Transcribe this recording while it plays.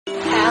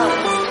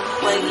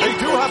They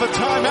do have a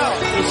timeout.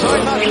 The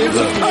timeout gives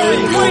them time.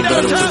 You Right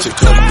better out put your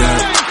cup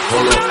down.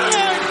 Hold up.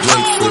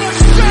 Wait for it.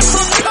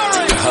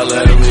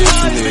 Holla at me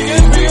if you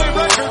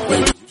need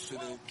me.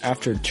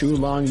 After 2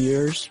 long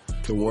years,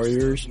 the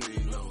Warriors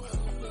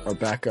are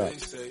back up.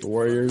 The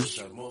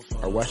Warriors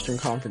are Western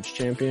Conference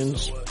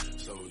champions,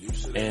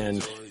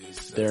 and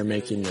they're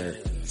making their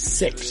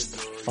 6th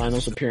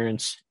finals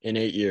appearance in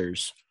 8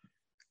 years.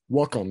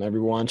 Welcome,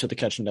 everyone, to the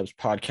Catching Dubs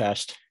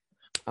podcast.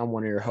 I'm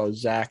one of your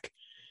hosts, Zach.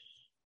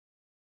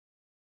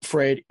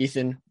 Afraid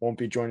Ethan won't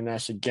be joining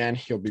us again.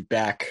 He'll be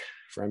back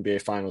for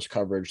NBA Finals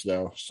coverage,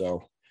 though,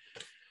 so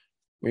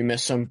we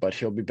miss him, but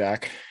he'll be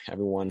back.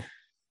 Everyone,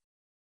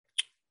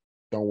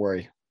 don't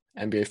worry.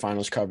 NBA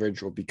Finals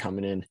coverage will be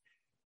coming in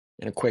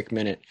a quick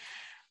minute.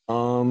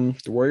 The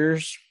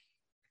Warriors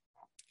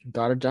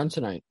got it done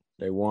tonight.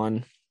 They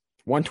won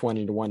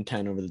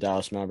 120-110 over the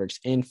Dallas Mavericks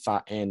and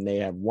they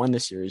have won the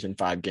series in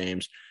 5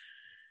 games.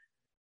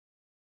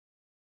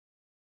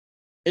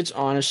 It's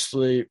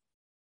honestly,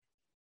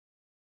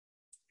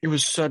 I'm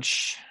just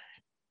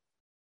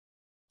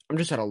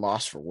at a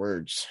loss for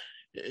words.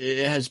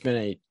 It has been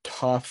a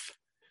tough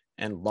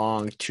and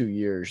long 2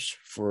 years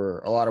for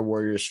a lot of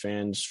Warriors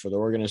fans, for the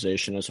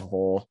organization as a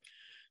whole,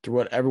 through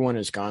what everyone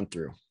has gone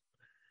through.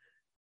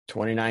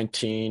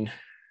 2019,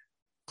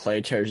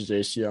 Klay tears his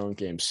ACL in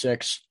Game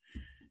 6.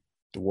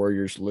 The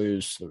Warriors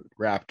lose the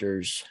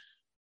Raptors.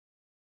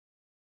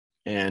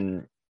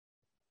 And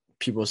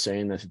people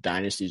saying that the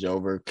dynasty's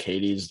over,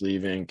 KD's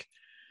leaving.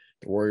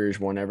 The Warriors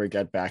won't ever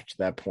get back to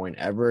that point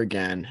ever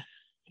again.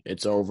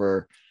 It's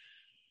over.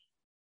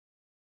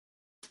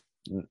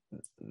 The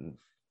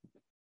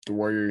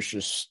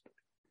Warriors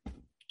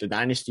the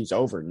dynasty's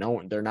over.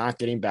 No, they're not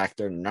getting back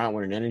there. They're not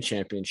winning any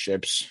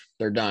championships.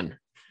 They're done.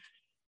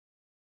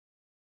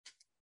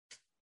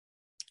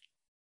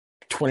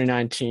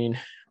 2019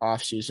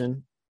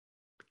 offseason,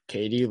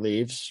 KD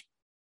leaves,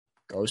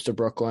 goes to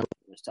Brooklyn,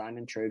 sign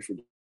and trade for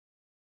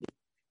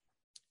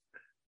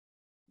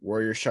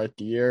Warriors start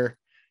the year.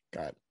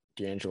 Got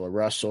D'Angelo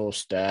Russell,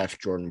 Steph,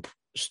 Draymond.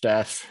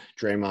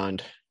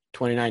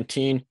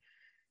 2019.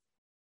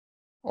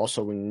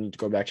 Also, we need to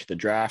go back to the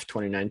draft,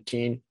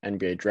 2019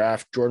 NBA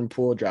draft. Jordan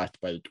Poole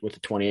drafted with the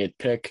 28th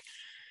pick.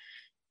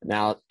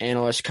 Now,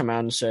 analysts come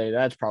out and say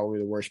that's probably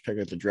the worst pick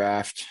of the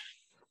draft.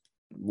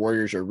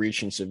 Warriors are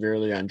reaching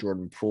severely on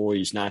Jordan Poole.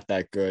 He's not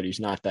that good.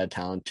 He's not that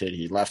talented.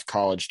 He left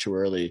college too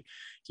early.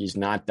 He's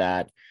not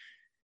that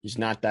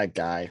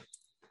guy.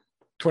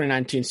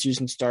 2019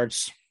 season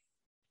starts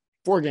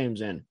 5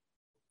 games in.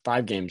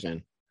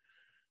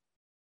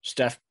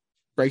 Steph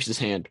breaks his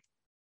hand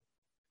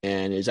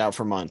and is out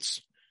for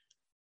months.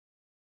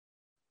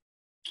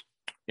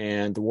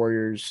 And the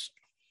Warriors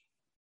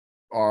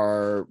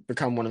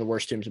become one of the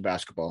worst teams in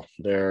basketball.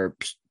 They're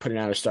putting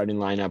out a starting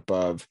lineup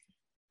of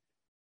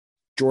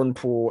Jordan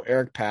Poole,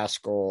 Eric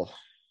Paschall,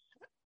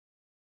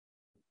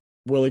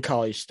 Willie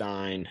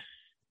Cauley-Stein,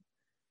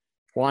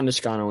 Juan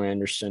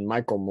Toscano-Anderson,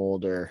 Michael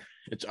Mulder.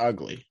 It's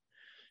ugly.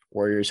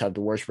 Warriors have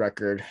the worst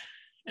record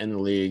in the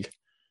league.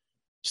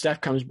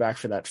 Steph comes back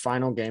for that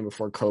final game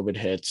before COVID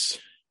hits.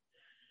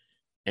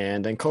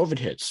 And then COVID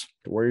hits.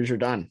 The Warriors are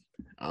done.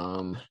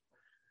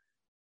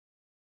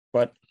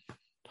 But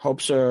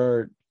hopes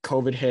are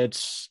COVID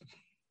hits.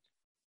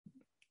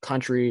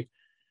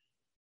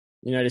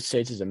 United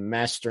States is a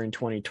mess during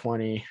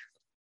 2020.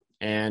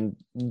 And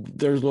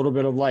there's a little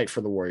bit of light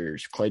for the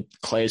Warriors.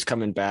 Klay is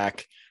coming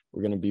back.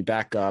 We're going to be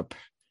back up.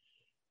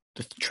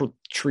 The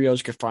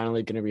trio's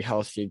finally going to be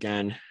healthy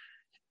again.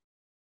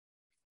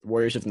 The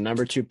Warriors have the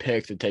number 2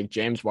 pick to take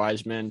James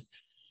Wiseman.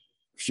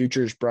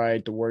 Future's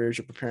bright. The Warriors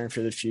are preparing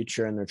for the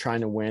future, and they're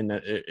trying to win.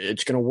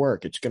 It's going to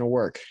work. It's going to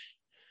work.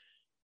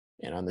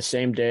 And on the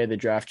same day they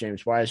draft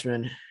James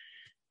Wiseman,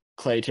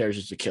 Klay tears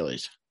his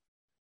Achilles.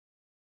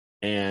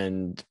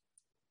 And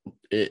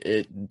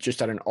it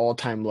just at an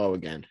all-time low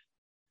again.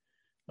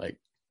 Like,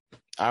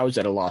 I was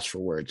at a loss for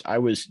words. I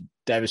was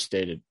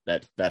devastated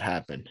that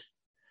happened.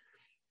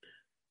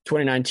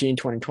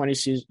 2019-2020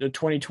 season, the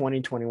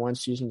 2020-21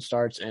 season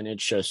starts, and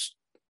it's just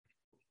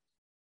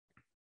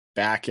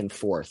back and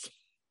forth.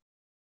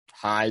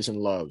 Highs and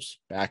lows,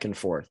 back and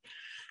forth.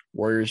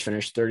 Warriors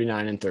finish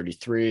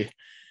 39-33,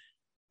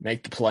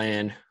 make the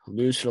play-in,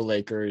 lose to the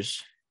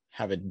Lakers,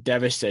 have a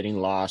devastating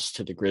loss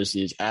to the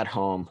Grizzlies at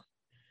home,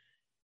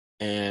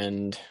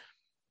 and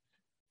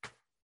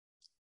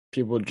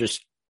people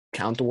just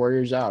count the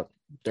Warriors out.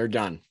 They're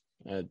done.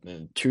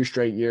 2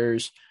 straight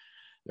years,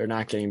 they're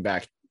not getting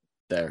back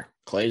there.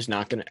 Klay's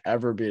not going to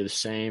ever be the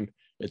same.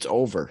 It's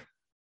over.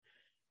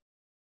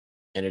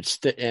 And it's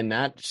in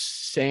that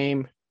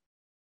same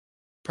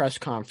press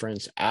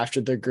conference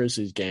after the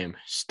Grizzlies game,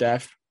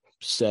 Steph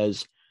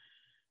says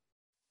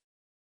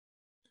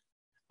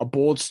a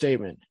bold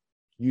statement.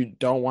 You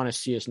don't want to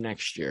see us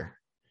next year.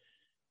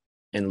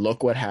 And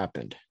look what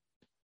happened.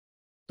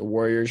 The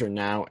Warriors are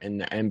now in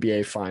the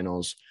NBA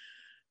Finals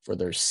for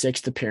their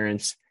 6th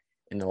appearance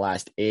in the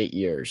last 8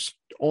 years.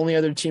 The only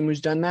other team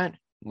who's done that,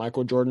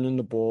 Michael Jordan and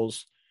the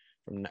Bulls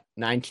from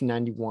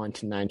 1991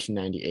 to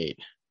 1998.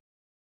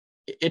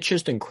 It's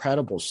just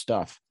incredible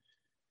stuff.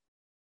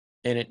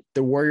 And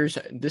the Warriors,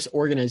 this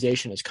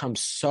organization has come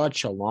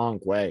such a long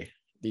way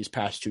these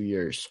past 2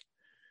 years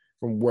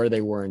from where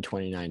they were in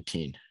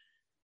 2019.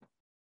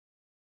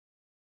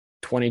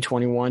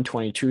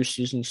 2021-22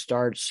 season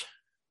starts,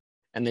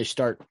 and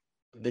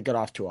they got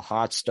off to a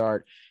hot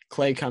start.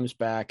 Klay comes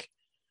back.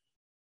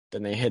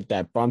 Then they hit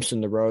that bumps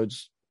in the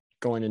roads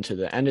going into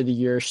the end of the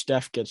year.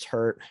 Steph gets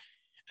hurt.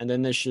 And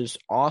then this just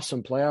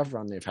awesome playoff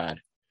run they've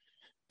had.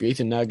 Beat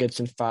the Nuggets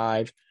in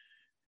 5.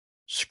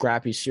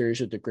 Scrappy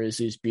series with the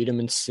Grizzlies. Beat them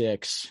in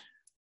 6.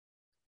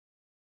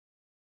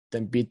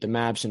 Then beat the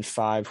Mavs in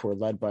 5, who are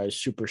led by a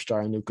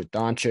superstar Luka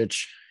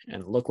Doncic.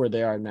 And look where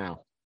they are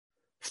now.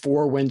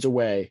 4 wins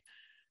away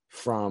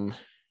from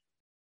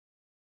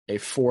a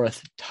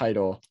 4th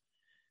title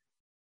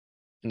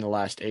in the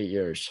last 8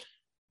 years.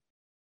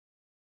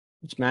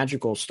 It's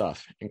magical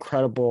stuff.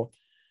 Incredible.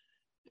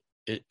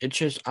 It's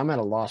just, I'm at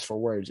a loss for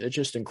words. It's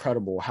just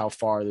incredible how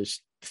far this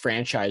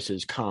franchise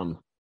has come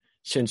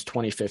since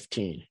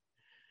 2015.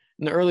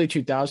 In the early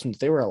 2000s,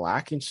 they were a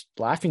laughing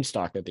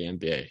stock at the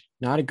NBA.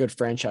 Not a good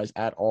franchise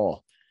at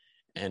all.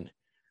 And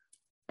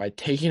by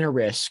taking a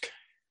risk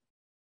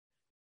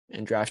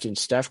and drafting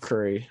Steph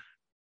Curry,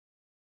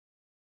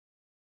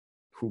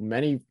 who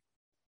many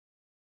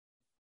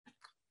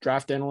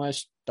draft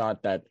analysts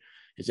thought that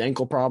his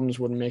ankle problems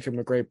wouldn't make him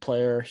a great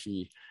player.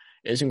 He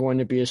isn't going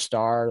to be a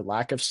star,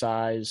 lack of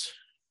size.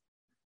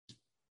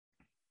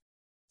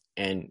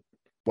 And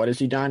what has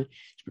he done?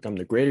 He's become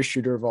the greatest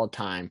shooter of all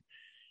time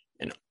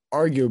and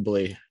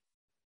arguably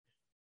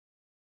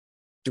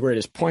the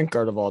greatest point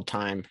guard of all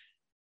time.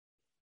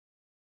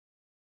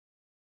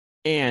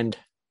 And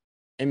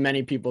in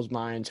many people's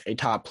minds, a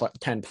top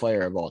 10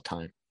 player of all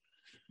time.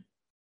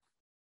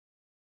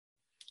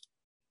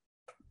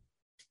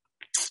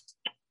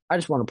 I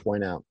just want to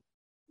point out,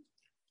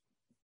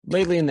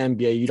 lately in the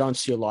NBA, you don't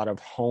see a lot of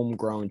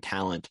homegrown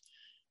talent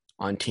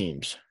on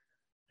teams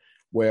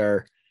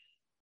where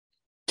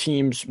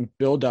teams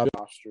build up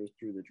rosters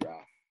through the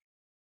draft.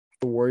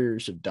 The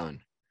Warriors have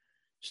done.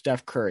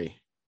 Steph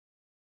Curry,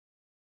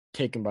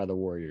 taken by the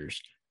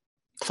Warriors.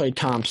 Klay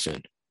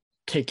Thompson,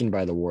 taken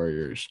by the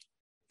Warriors.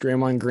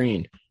 Draymond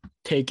Green,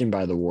 taken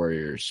by the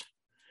Warriors.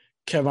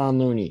 Kevon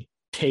Looney,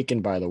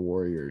 taken by the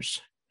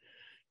Warriors.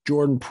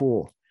 Jordan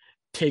Poole,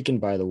 taken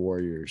by the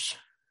Warriors.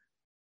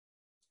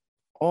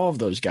 All of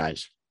those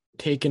guys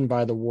taken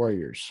by the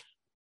Warriors.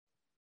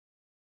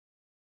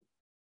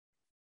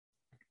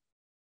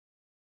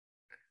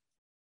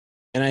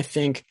 And I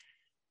think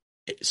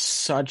it's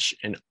such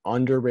an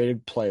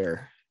underrated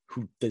player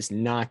who does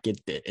not get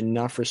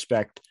enough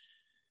respect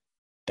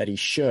that he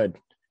should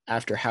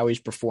after how he's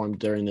performed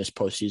during this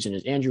postseason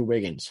is Andrew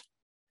Wiggins.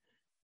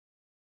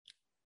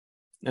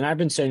 And I've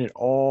been saying it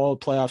all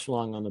playoffs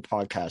long on the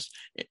podcast.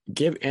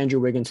 Give Andrew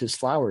Wiggins his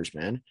flowers,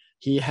 man.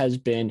 He has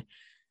been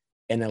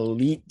an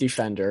elite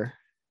defender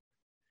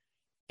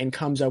and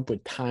comes up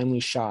with timely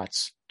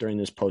shots during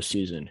this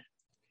postseason.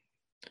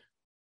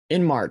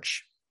 In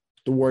March,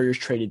 the Warriors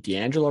traded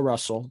D'Angelo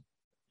Russell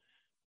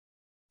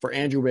for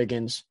Andrew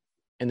Wiggins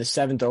and the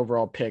 7th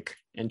overall pick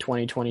in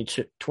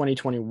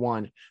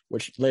 2021,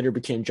 which later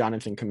became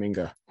Jonathan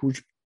Kuminga,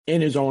 who's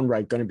in his own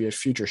right going to be a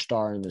future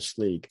star in this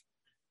league.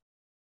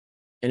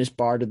 And it's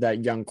part of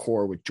that young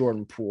core with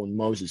Jordan Poole and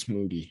Moses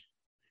Moody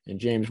and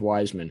James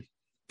Wiseman.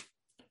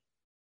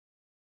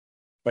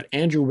 But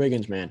Andrew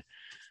Wiggins, man,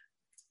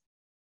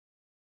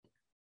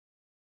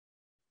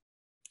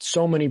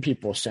 so many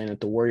people saying that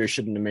the Warriors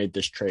shouldn't have made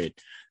this trade,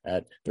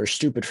 that they're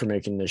stupid for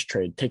making this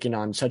trade, taking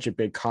on such a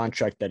big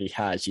contract that he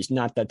has. He's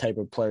not that type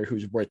of player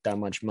who's worth that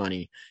much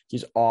money.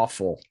 He's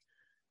awful.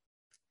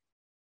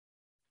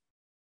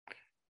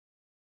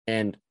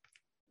 And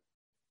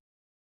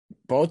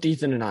both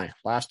Ethan and I,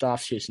 last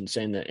offseason,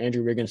 saying that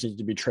Andrew Wiggins needs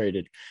to be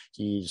traded.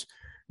 He's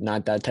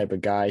not that type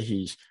of guy.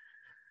 He's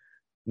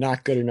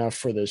not good enough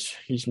for this.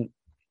 He's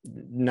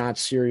not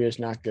serious,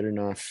 not good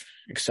enough,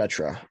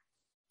 etc.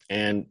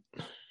 And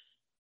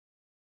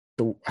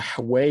the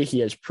way he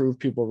has proved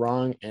people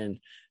wrong and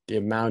the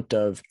amount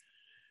of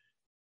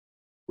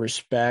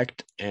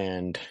respect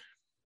and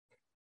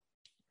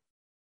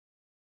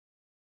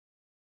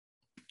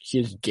he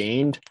has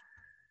gained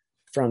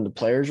from the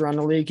players around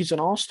the league, he's an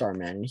all-star,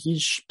 man.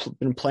 He's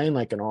been playing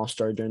like an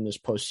all-star during this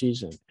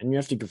postseason. And you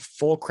have to give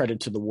full credit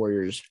to the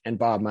Warriors and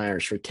Bob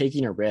Myers for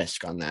taking a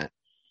risk on that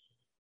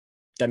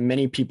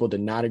many people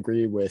did not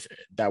agree with.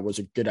 That was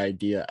a good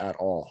idea at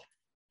all.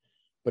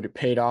 But it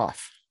paid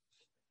off.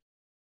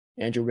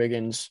 Andrew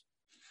Wiggins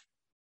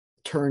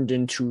turned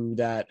into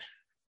that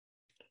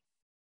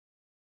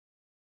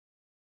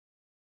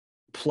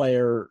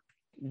player,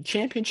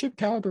 championship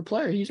caliber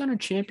player. He's on a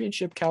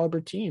championship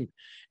caliber team,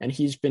 and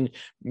he's been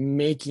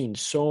making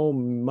so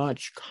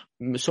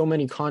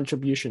many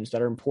contributions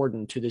that are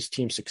important to this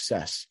team's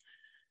success.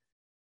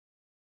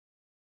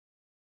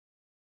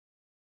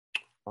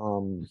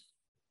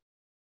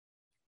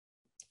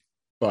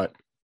 But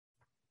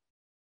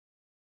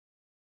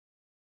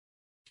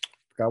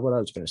I forgot what I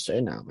was going to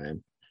say now,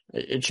 man.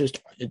 It's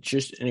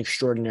just an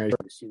extraordinary to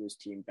see this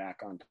team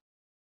back on top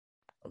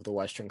of the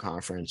Western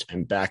Conference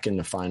and back in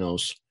the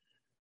finals,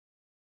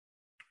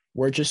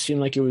 where it just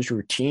seemed like it was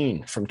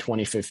routine from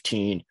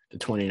 2015 to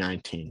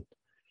 2019.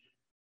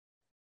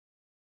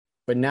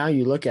 But now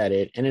you look at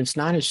it, and it's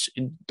not as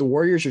the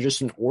Warriors are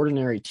just an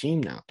ordinary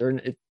team now.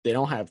 They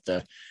don't have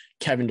the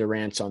Kevin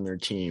Durant's on their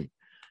team.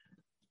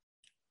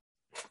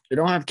 They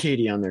don't have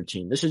KD on their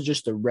team. This is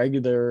just a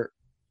regular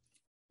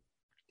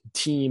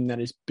team that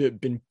has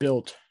been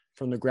built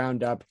from the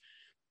ground up,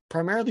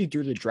 primarily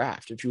through the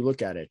draft. If you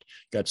look at it,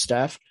 you got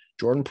Steph,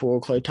 Jordan Poole,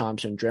 Klay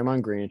Thompson,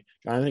 Draymond Green,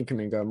 Jonathan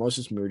Kuminga,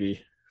 Moses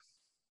Moody,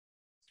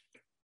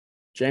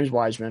 James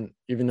Wiseman,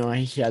 even though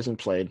he hasn't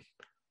played.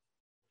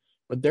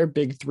 But their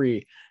big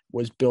three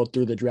was built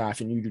through the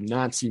draft, and you do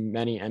not see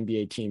many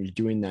NBA teams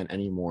doing that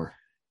anymore.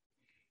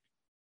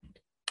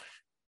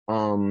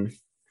 And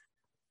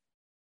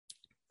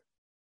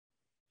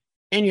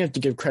you have to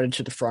give credit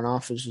to the front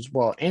office as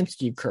well, and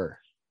Steve Kerr.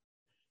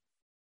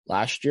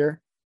 Last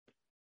year,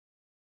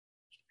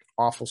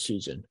 awful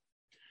season.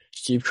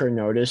 Steve Kerr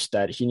noticed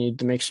that he needed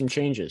to make some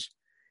changes,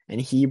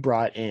 and he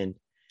brought in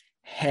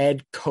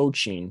head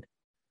coaches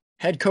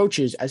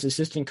as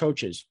assistant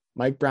coaches.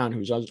 Mike Brown,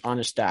 who's on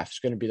his staff, is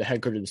going to be the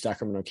head coach of the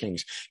Sacramento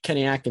Kings.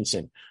 Kenny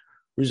Atkinson,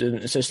 who's an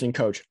assistant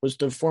coach, was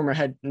the former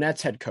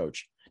Nets head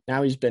coach.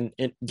 Now he's been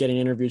getting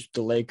interviews with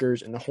the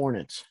Lakers and the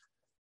Hornets.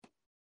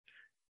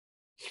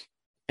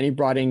 And he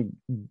brought in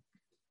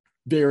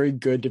very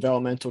good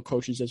developmental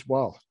coaches as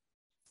well.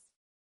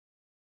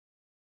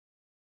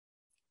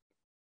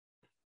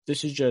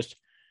 This is just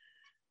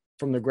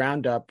from the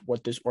ground up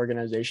what this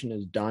organization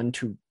has done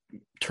to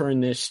turn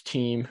this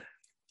team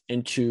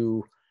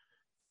to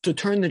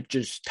turn the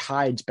just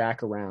tides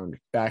back around,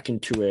 back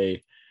into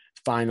a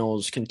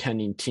finals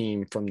contending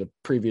team from the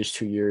previous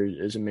 2 years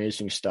is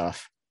amazing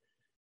stuff.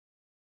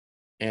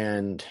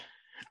 And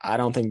I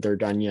don't think they're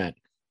done yet.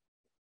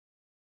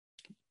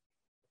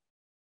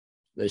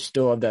 They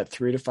still have that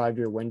 3 to 5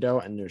 year window,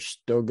 and they're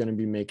still going to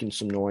be making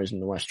some noise in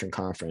the Western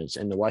Conference.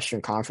 And the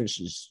Western Conference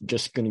is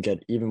just going to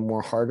get even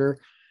more harder,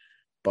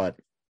 but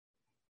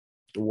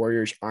the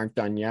Warriors aren't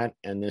done yet.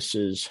 And this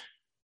is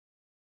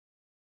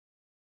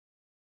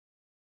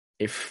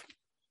a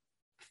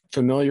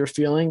familiar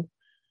feeling,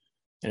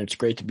 and it's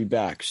great to be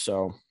back.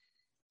 So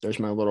there's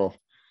my little,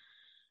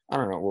 I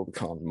don't know what we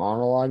call it,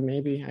 monologue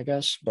maybe, I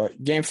guess.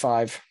 But Game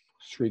 5,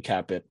 let's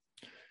recap it.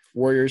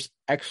 Warriors,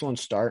 excellent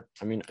start.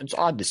 I mean, it's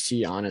odd to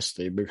see,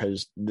 honestly,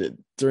 because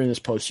during this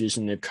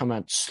postseason, they've come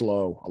out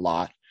slow a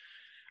lot.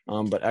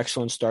 But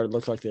excellent start. It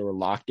looked like they were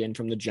locked in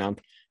from the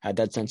jump, had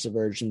that sense of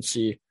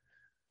urgency.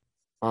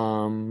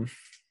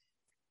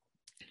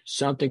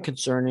 Something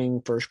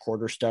concerning first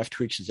quarter. Steph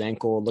tweaks his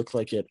ankle. It looked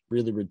like it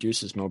really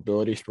reduces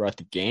mobility throughout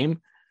the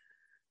game.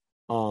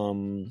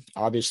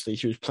 Obviously,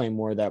 he was playing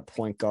more of that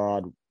point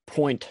guard,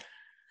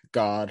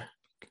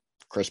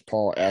 Chris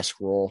Paul-esque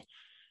role.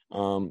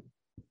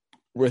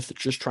 With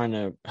just trying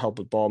to help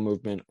with ball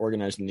movement,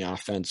 organizing the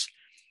offense.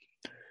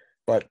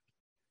 But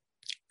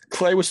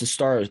Klay was the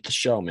star of the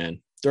show,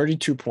 man.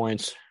 32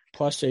 points,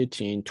 plus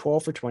 18,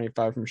 12 for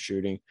 25 from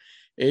shooting,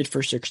 8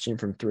 for 16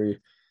 from three.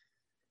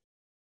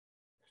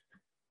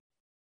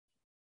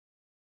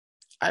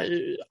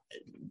 I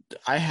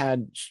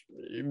had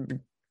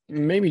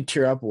maybe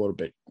tear up a little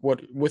bit.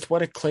 What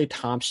a Klay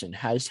Thompson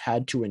has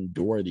had to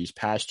endure these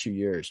past 2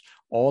 years,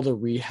 all the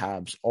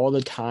rehabs, all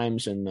the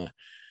times in the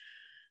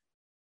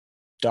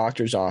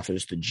doctor's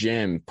office, the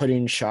gym,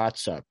 putting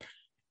shots up,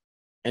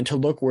 and to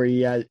look where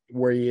he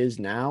is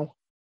now,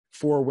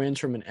 4 wins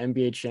from an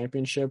NBA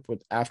championship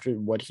after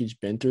what he's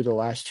been through the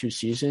last 2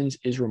 seasons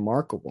is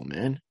remarkable,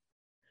 man.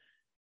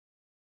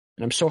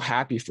 And I'm so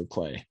happy for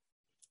Klay.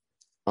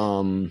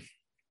 And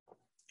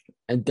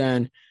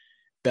then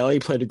Belly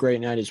played a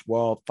great night as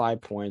well,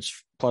 5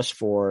 points, plus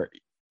 4.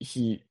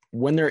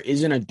 When there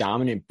isn't a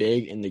dominant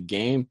big in the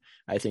game,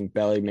 I think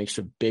Belly makes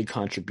a big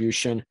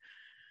contribution.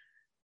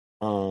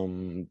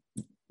 Jordan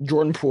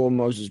Poole,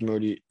 Moses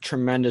Moody,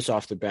 tremendous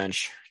off the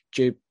bench.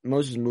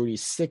 Moses Moody,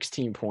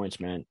 16 points,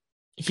 man.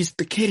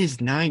 The kid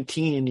is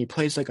 19 and he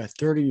plays like a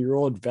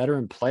 30-year-old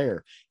veteran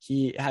player.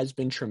 He has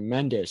been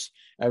tremendous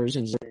ever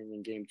since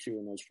in game 2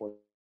 in those 4.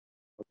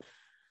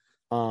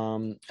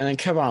 And then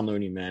Kevon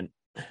Looney, man,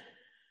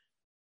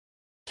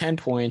 10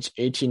 points,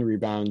 18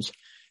 rebounds,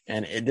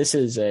 and this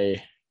is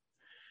a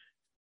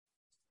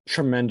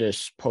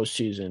tremendous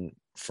postseason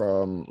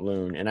from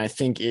Loon. And I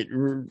think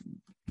the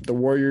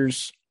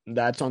Warriors,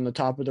 that's on the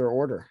top of their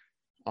order,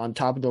 on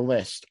top of the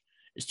list,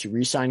 is to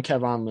re-sign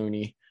Kevon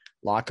Looney,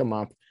 lock him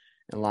up,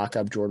 and lock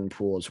up Jordan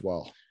Poole as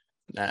well.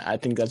 I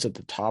think that's at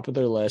the top of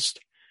their list,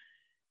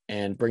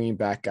 and bringing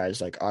back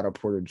guys like Otto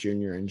Porter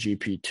Jr. and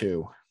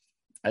GP2.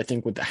 I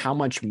think with how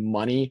much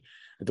money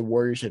the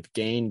Warriors have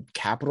gained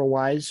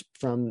capital-wise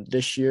from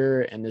this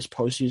year and this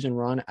postseason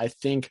run, I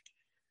think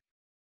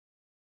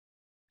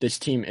this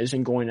team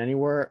isn't going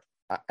anywhere.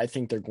 I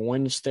think they're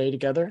going to stay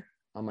together.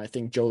 I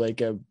think Joe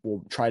Lacob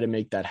will try to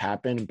make that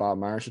happen. Bob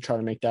Myers will try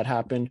to make that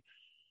happen.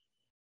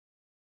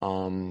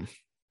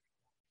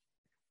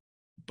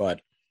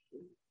 but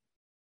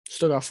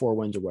still got 4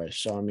 wins away.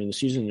 So, I mean, the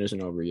season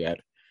isn't over yet.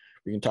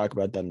 We can talk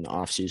about that in the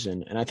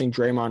offseason. And I think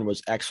Draymond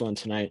was excellent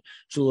tonight.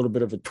 It's a little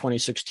bit of a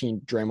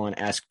 2016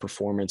 Draymond-esque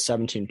performance,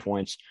 17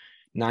 points,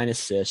 9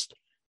 assists,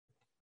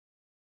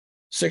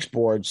 6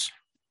 boards.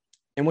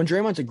 And when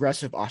Draymond's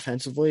aggressive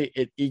offensively,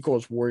 it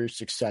equals Warriors'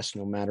 success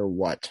no matter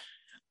what.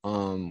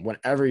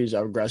 Whenever he's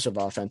aggressive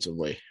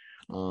offensively.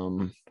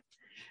 And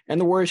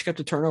the Warriors kept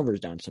the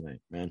turnovers down tonight,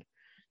 man.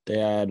 They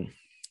had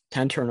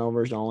 10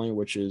 turnovers only,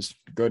 which is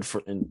good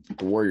for in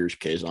the Warriors'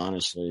 case,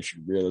 honestly, if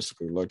you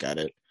realistically look at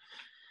it.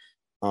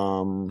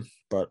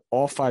 But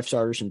all 5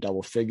 starters in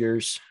double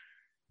figures.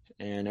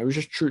 And it was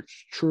just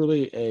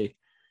truly a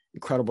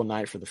incredible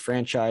night for the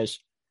franchise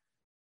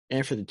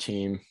and for the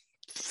team,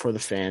 for the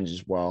fans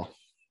as well.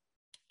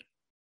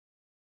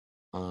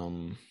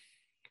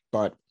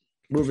 But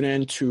moving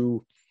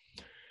into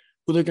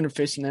who they're going to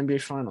face in the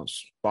NBA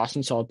Finals,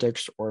 Boston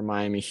Celtics or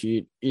Miami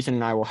Heat. Ethan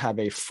and I will have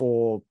a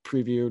full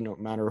preview no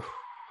matter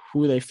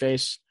who they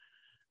face.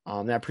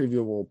 That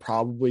preview will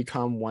probably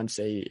come once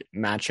that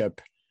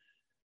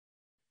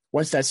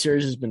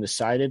series has been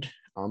decided.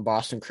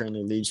 Boston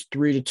currently leads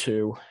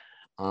 3-2,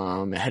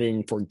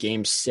 heading for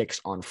Game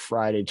 6 on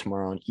Friday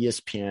tomorrow on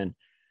ESPN.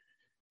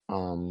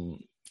 And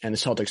the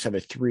Celtics have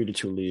a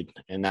 3-2 lead,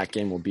 and that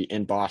game will be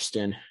in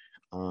Boston.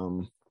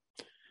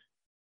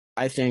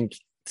 I think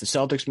the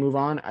Celtics move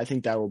on. I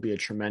think that will be a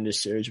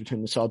tremendous series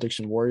between the Celtics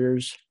and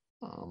Warriors.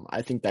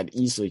 I think that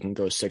easily can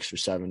go 6 or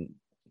 7.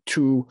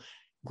 2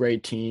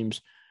 great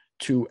teams,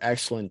 2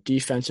 excellent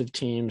defensive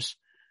teams.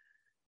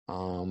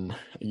 A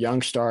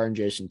young star in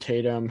Jason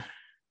Tatum,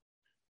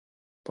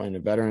 playing a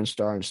veteran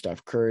star in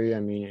Steph Curry. I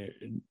mean, it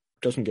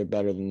doesn't get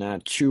better than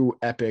that. 2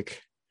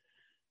 epic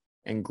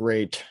and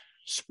great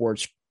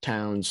sports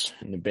towns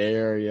in the Bay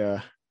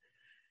Area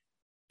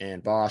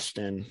and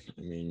Boston.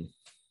 I mean,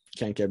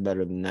 can't get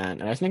better than that.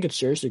 And I think it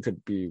seriously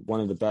could be one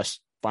of the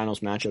best finals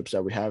matchups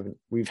that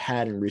we've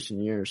had in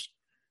recent years.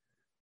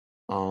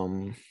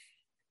 But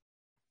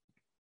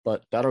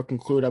that'll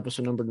conclude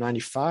episode number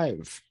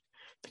 95,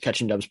 the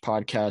Catching Dubs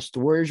podcast. The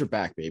Warriors are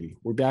back, baby.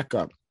 We're back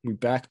up. We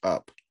back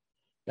up.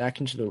 Back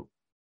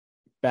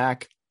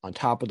on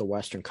top of the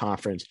Western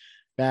Conference,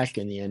 back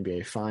in the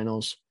NBA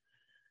Finals.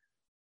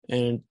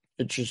 And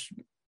it's just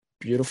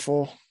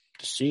beautiful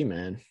to see,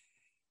 man.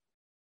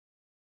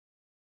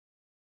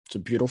 It's a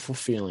beautiful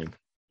feeling.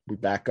 We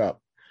back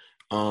up.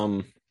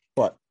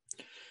 But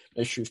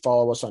make sure you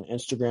follow us on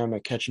Instagram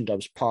at Catching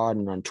Dubs Pod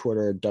and on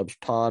Twitter at Dubs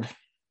Pod.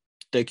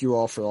 Thank you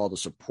all for all the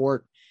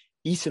support.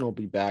 Ethan will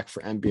be back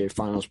for NBA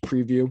Finals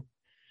preview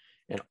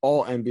and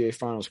all NBA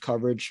Finals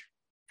coverage.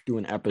 Do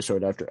an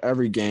episode after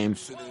every game.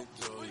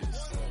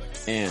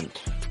 And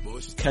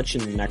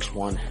catching the next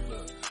one.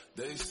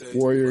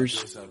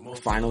 Warriors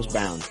Finals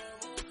bound.